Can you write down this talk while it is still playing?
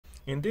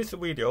In this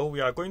video, we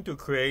are going to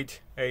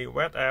create a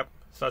web app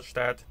such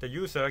that the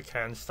user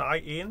can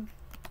sign in,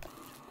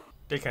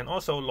 they can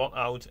also log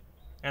out,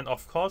 and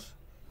of course,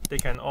 they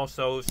can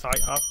also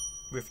sign up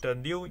with the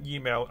new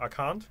email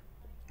account.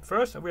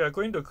 First, we are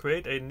going to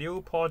create a new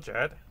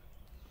project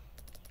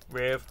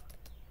with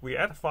we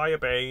add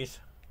Firebase,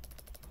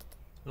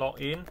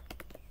 login,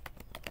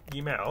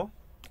 email,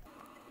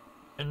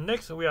 and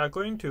next we are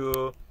going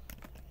to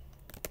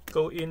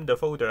go in the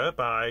folder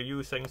by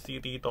using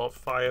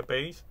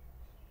cd.firebase.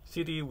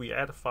 cd we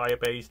add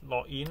Firebase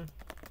login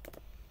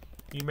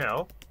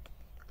email.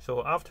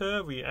 So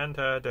after we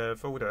enter the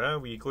folder,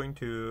 we're going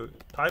to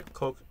type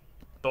code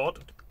dot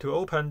to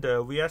open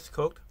the VS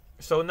Code.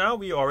 So now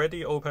we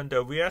already opened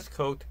the VS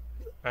Code,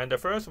 and the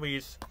first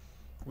is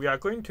we are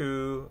going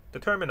to the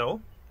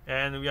terminal,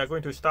 and we are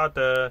going to start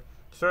the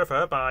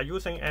server by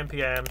using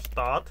npm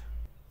start.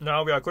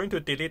 Now we are going to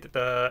delete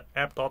the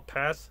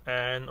app.test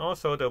and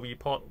also the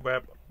report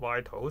web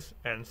vitals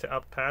and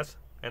setup test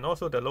and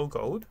also the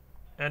logo.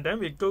 And then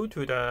we go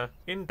to the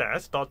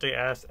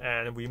index.js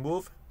and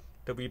remove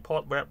the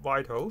report web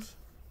vitals.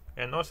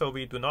 And also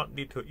we do not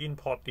need to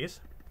import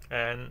this.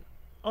 And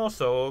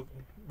also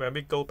when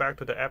we go back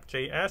to the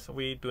app.js,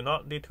 we do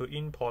not need to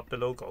import the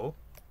logo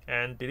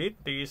and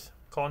delete this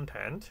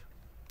content.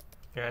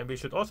 And we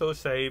should also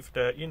save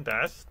the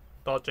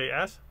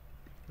index.js.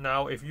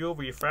 Now if you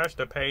refresh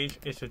the page,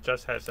 it should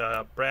just has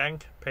a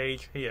blank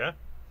page here.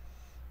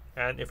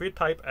 And if we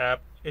type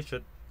app, it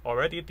should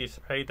already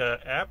display the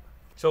app.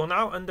 So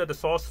now under the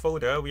source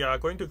folder, we are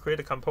going to create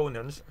the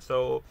components.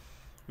 So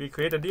we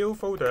create a new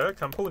folder,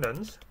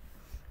 components,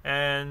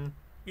 and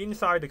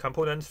inside the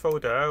components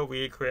folder,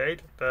 we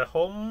create the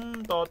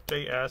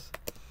home.js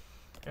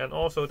and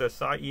also the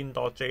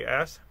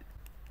signin.js.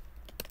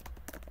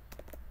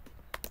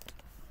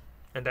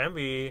 And then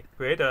we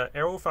create the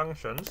arrow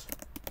functions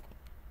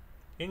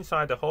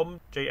inside the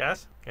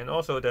home.js and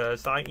also the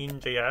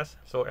signin.js.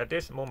 So at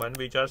this moment,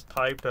 we just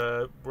type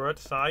the word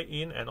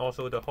sign-in and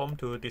also the home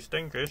to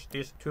distinguish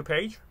these two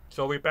pages.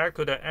 So we're back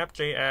to the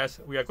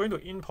app.js. We are going to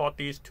import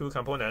these two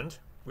components.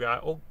 We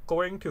are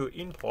going to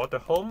import the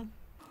home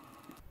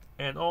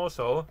and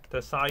also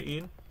the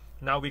sign-in.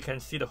 Now we can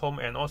see the home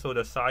and also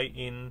the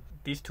sign-in,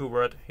 these two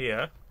words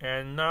here.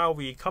 And now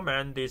we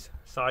comment this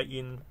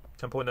sign-in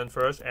component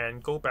first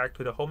and go back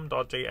to the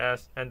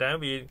home.js, and then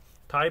we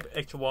type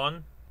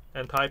h1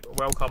 and type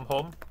welcome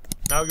home.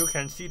 Now you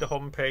can see the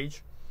home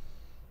page,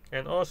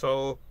 and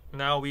also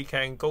now we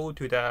can go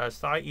to the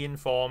sign-in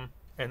form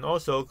and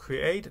also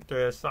create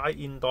the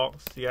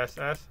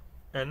signin.css.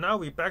 And now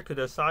we back to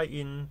the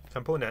sign-in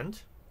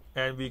component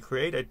and we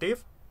create a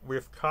div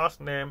with class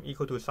name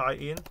equal to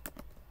sign-in,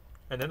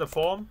 and then the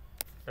form,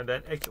 and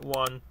then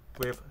h1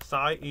 with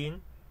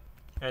sign-in,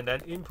 and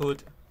then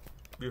input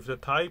with the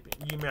type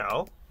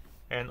email,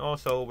 and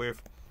also with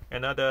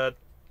another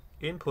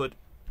input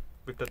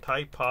with the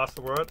type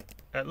password.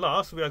 At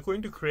last, we are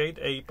going to create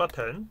a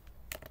button,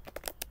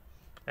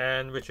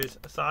 and which is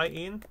sign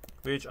in,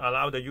 which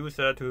allow the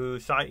user to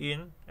sign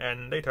in,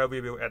 and later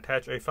we will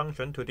attach a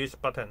function to this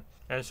button.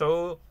 And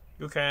so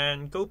you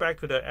can go back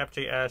to the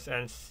app.js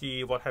and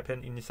see what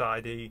happened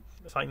inside the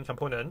sign-in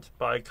component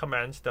by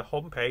comments the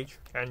home page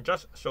and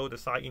just show the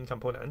sign-in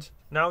component.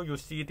 Now you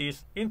see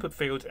these input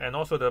fields and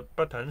also the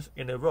buttons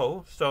in a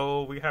row,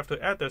 so we have to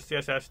add the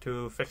CSS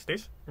to fix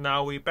this.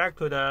 Now we back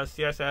to the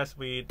CSS,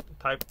 we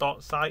type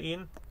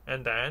 .sign-in,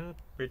 and then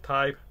we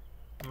type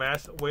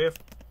max width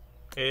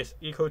is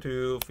equal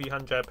to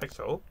 300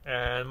 pixel,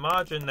 and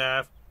margin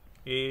left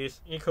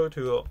is equal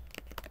to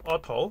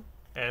auto,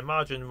 and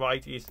margin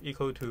right is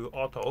equal to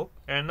auto.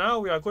 And now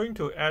we are going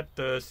to add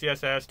the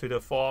CSS to the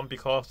form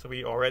because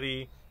we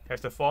already have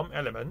the form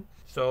element.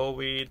 So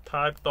we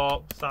type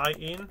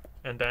 .sign-in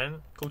and then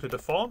go to the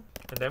form,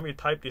 and then we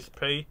type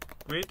display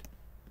grid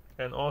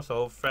and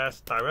also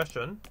fast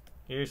direction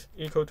is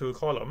equal to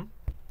column.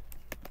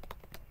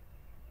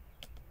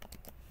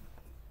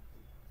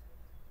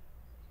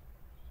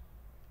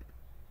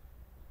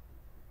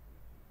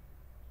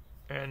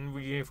 And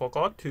we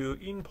forgot to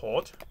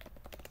import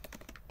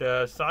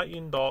the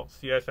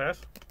signin.css,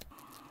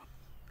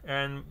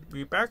 and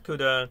we back to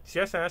the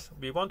CSS.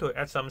 We want to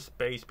add some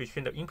space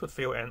between the input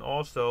field and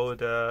also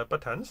the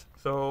buttons.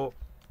 So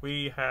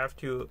we have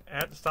to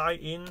add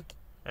sign-in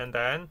and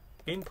then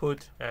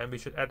input, and we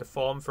should add the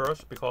form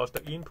first because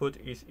the input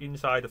is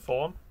inside the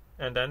form.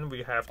 And then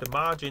we have the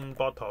margin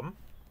bottom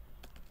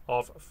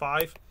of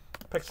 5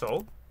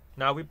 pixel.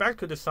 Now we back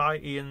to the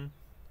sign-in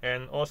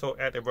and also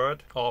add a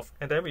word of,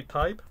 and then we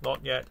type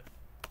not yet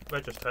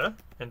register,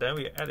 and then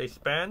we add a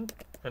span,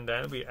 and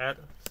then we add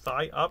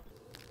sign up.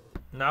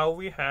 Now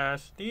we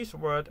have this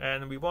word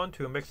and we want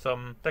to make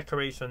some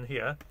decoration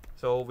here,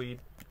 so we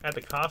add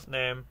the class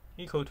name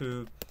equal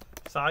to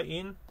sign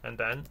in and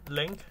then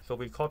link. So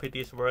we copy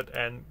this word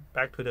and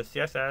back to the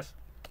CSS,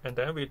 and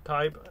then we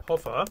type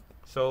hover,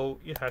 so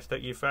it has the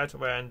effect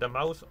when the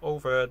mouse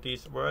over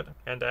this word,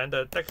 and then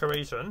the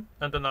decoration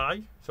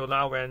underline. So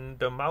now when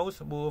the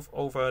mouse move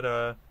over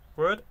the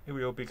word, it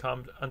will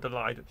become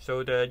underlined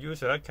so the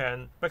user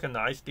can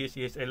recognize this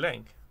is a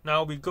link.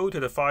 Now we go to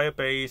the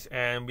Firebase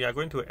and we are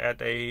going to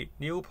add a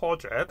new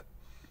project.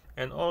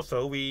 And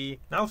also we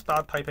now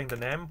start typing the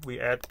name. We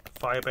add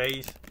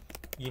Firebase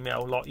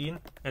email login,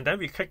 and then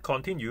we click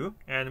continue,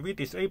 and we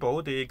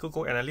disable the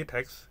Google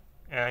Analytics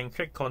and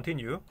click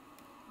continue.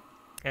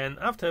 And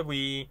after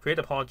we create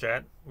a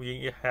project,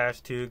 we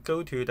have to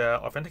go to the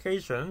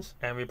authentications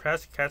and we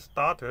press get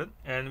started,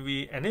 and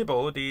we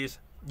enable these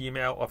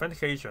email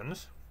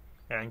authentications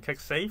and click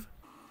save.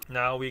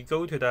 Now we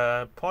go to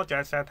the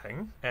project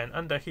setting, and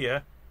under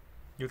here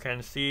you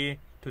can see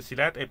to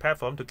select a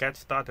platform to get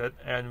started,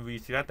 and we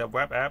select the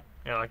web app,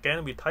 and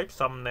again we type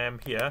some name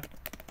here.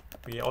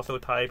 We also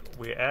type,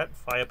 we add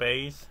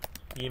Firebase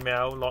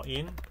email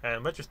login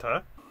and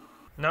register.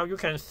 Now you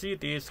can see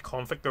these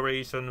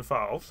configuration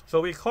files.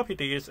 So we copy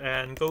this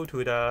and go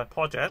to the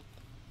project,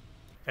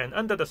 and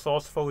under the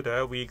source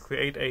folder we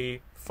create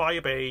a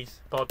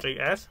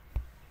firebase.js,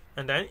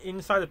 and then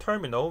inside the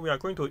terminal we are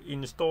going to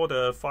install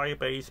the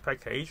Firebase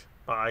package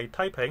by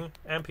typing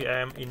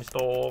npm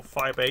install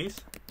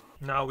firebase.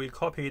 Now we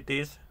copy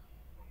this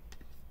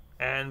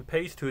and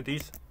paste to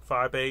this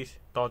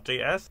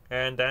firebase.js,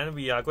 and then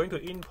we are going to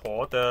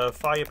import the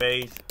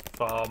Firebase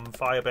from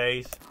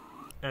Firebase,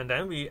 and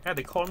then we add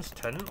a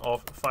constant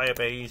of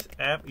Firebase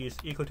app is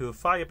equal to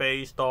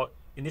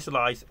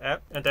Firebase.initialize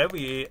app, and then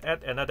we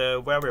add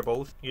another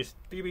variable is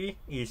db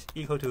is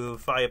equal to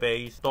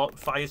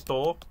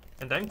Firebase.firestore,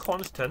 and then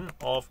constant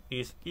of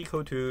is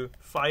equal to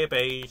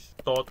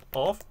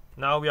Firebase.auth.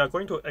 Now we are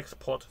going to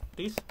export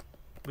this.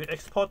 We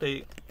export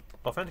the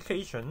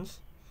authentications,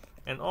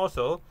 and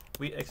also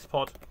we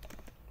export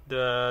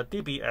the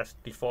db as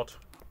default.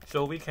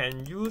 So we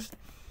can use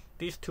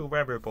these two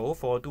variables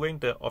for doing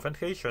the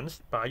authentications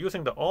by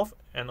using the auth,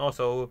 and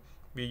also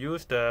we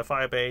use the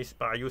Firebase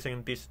by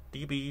using these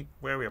db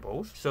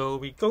variables. So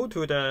we go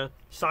to the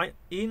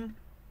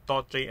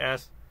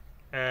signin.js,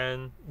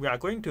 and we are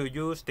going to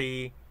use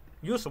the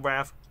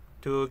useRef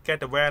to get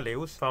the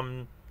values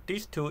from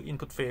these two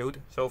input fields.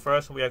 So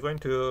first we are going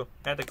to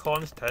add a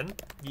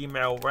constant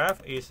email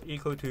ref is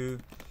equal to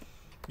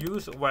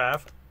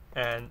useRef,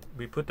 and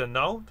we put the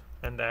node,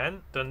 and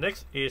then the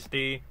next is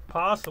the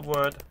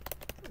password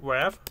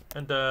ref,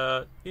 and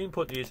the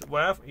input is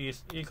ref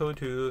is equal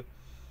to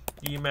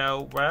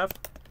email ref,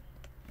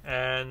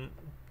 and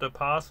the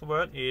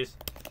password is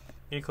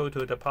equal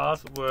to the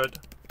password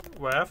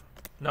ref.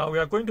 Now we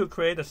are going to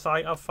create the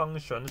signup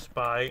functions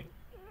by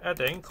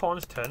adding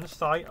constant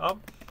signup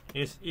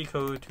is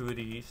equal to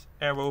these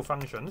arrow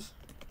functions,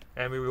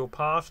 and we will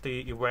pass the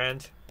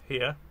event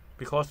here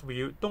because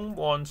we don't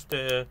want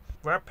the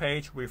web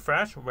page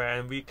refresh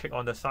when we click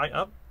on the sign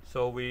up.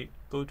 So we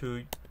go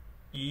to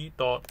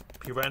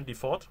e.prevent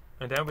default,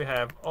 and then we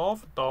have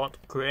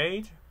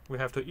auth.create. We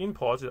have to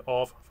import the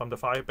auth from the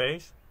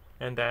Firebase,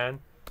 and then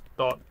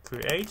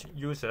 .create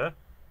user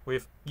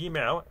with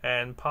email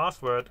and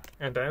password,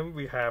 and then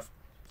we have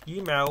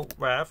email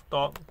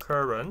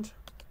ref.current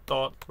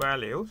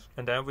 .values,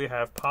 and then we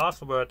have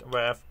password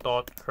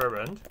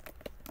ref.current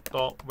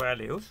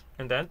 .values,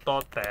 and then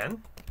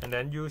 .then, and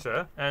then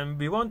user, and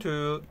we want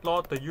to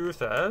log the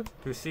user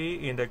to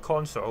see in the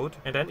console,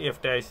 and then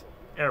if there is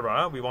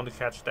error we want to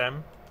catch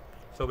them,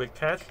 so we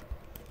catch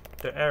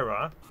the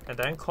error, and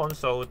then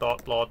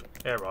console.log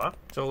error.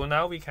 So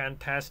now we can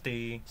test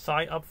the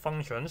sign up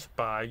functions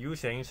by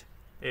using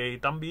a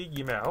dummy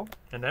email,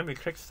 and then we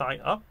click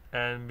sign up,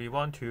 and we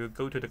want to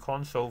go to the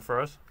console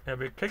first, and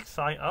we click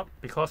sign up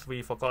because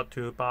we forgot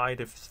to buy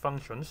the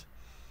functions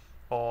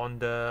on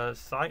the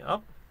sign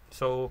up,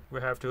 so we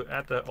have to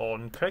add the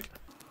on click,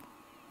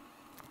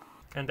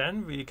 and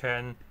then we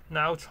can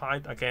now try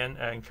it again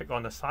and click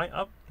on the sign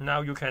up.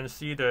 Now you can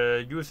see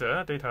the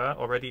user data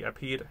already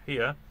appeared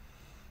here,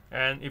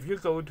 and if you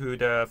go to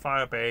the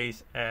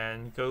Firebase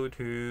and go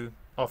to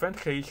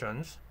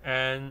authentications,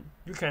 and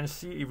you can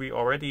see if we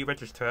already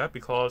registered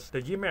because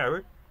the email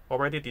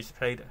already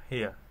displayed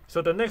here.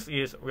 So the next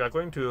is we are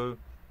going to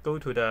go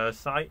to the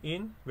sign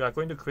in. We are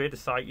going to create the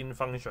sign in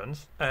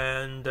functions,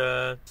 and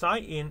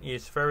sign in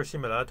is very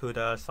similar to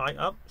the sign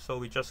up, so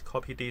we just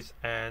copy this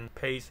and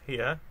paste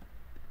here,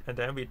 and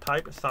then we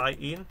type sign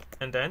in,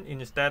 and then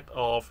instead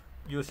of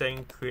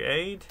using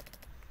create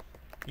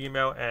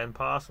email and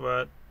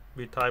password,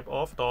 we type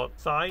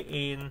auth.sign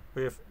in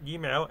with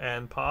email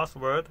and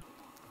password.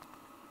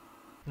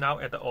 Now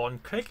at the on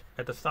click,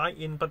 at the sign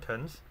in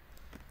buttons,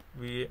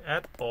 we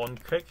add on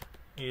click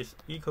is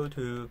equal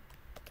to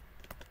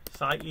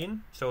sign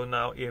in. So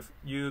now if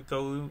you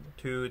go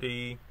to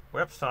the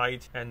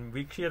website and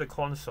we clear the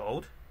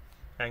console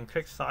and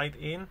click sign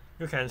in,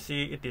 you can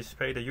see it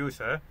display the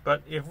user.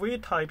 But if we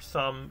type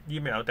some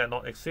email that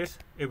not exist,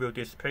 it will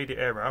display the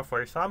error.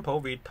 For example,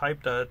 we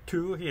type the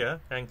 2 here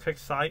and click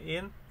sign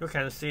in, you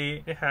can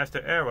see it has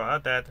the error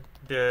that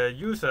the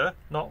user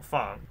not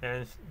found,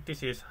 and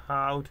this is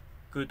how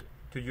good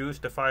to use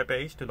the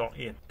Firebase to log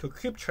in. To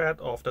keep track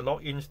of the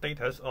login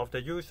status of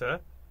the user,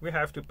 we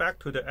have to back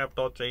to the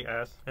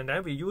app.js, and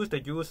then we use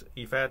the use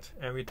effect,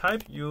 and we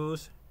type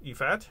use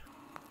effect,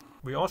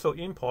 We also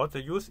import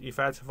the use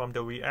effect from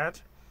the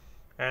React.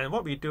 And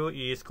what we do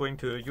is going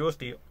to use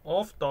the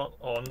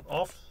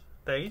auth.onAuth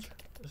stage.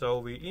 So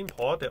we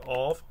import the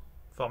auth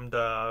from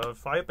the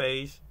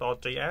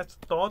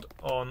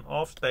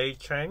Firebase.js.onAuth stage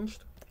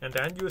changed, and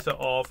then user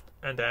auth.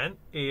 And then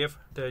if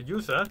the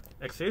user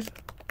exists,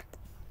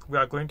 we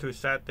are going to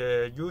set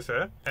the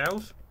user,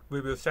 else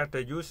we will set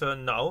the user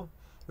null.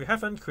 We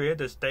haven't created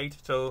the state,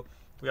 so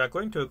we are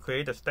going to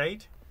create a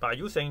state by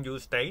using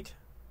useState,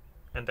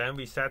 and then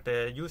we set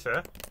the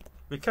user.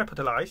 We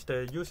capitalize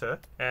the user,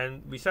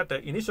 and we set the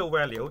initial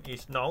value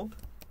is null.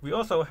 We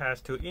also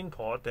have to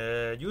import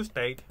the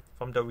useState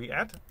from the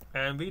React,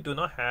 and we do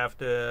not have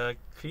the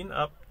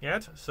cleanup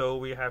yet, so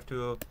we have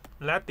to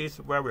let this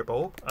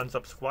variable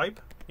unsubscribe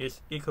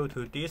is equal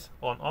to this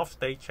on-off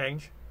state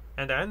change.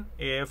 And then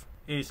if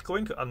it's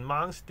going to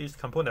unmount this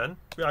component,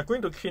 we are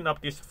going to clean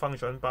up this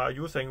function by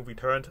using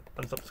return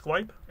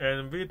unsubscribe,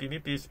 and we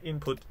delete these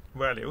input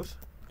values.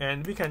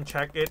 And we can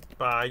check it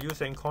by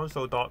using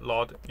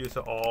console.log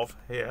user auth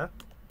here.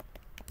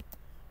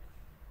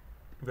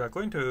 We are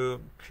going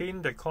to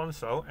clean the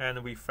console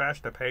and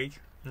refresh the page.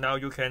 Now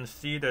you can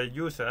see the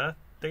user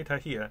data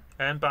here.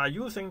 And by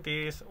using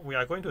this, we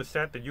are going to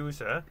set the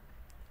user.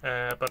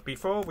 But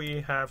before,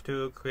 we have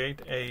to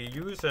create a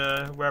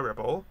user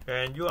variable,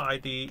 and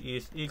UID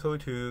is equal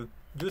to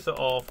user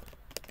auth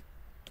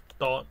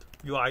dot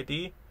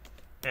UID,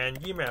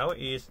 and email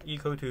is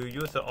equal to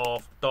user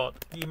auth dot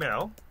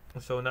email.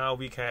 So now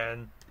we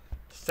can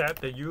set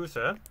the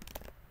user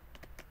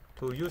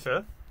to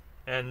user,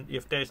 and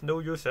if there is no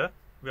user,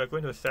 we are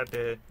going to set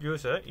the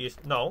user is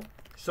null.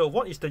 So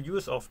what is the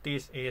use of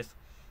this is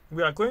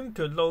we are going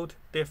to load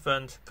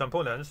different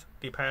components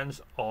depends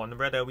on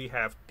whether we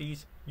have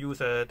these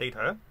user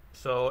data.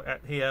 So at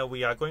here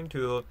we are going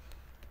to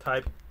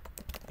type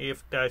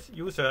if that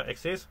user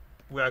exists,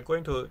 we are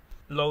going to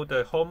load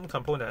the home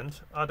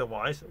component.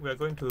 Otherwise, we are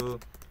going to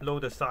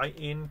load the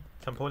sign-in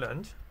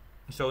component.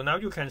 So now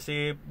you can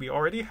see we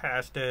already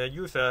have the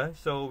user,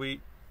 so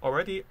we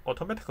already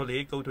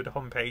automatically go to the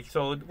home page.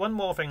 So one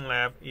more thing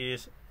left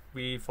is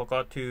we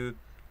forgot to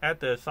add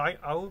the sign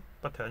out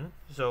button.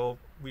 So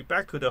we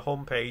back to the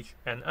home page,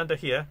 and under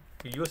here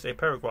we use a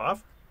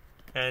paragraph,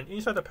 and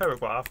inside the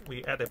paragraph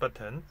we add a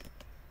button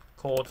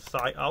called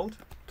sign out.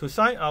 To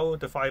sign out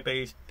the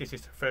Firebase, this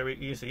is very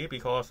easy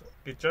because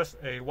it's just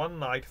a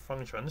one-line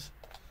functions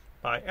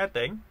by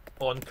adding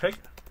on click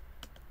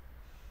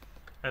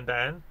and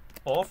then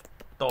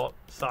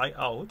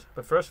auth.signout.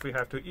 But first we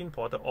have to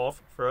import the auth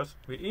first.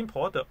 We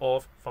import the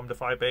auth from the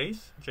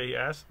Firebase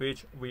JS,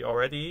 which we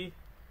already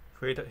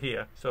created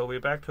here. So we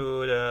back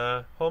to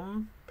the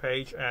home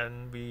page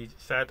and we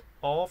set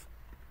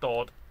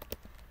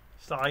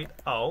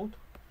auth.signout.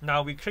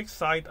 Now we click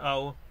sign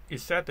out. It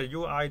said the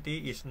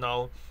UID is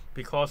null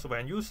because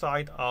when you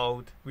sign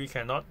out, we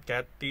cannot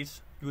get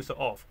this user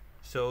auth.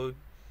 So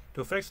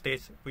to fix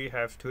this, we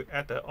have to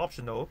add the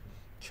optional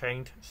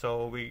change.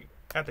 So we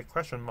add the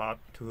question mark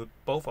to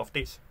both of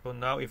these. So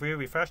now if we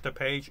refresh the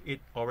page,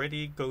 it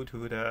already go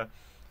to the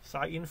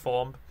sign in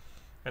form.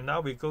 And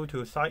now we go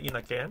to sign in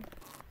again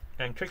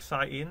and click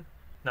sign in.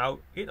 Now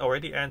it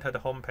already entered the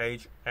home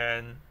page,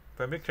 and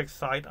when we click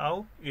sign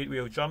out, it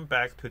will jump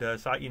back to the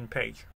sign in page.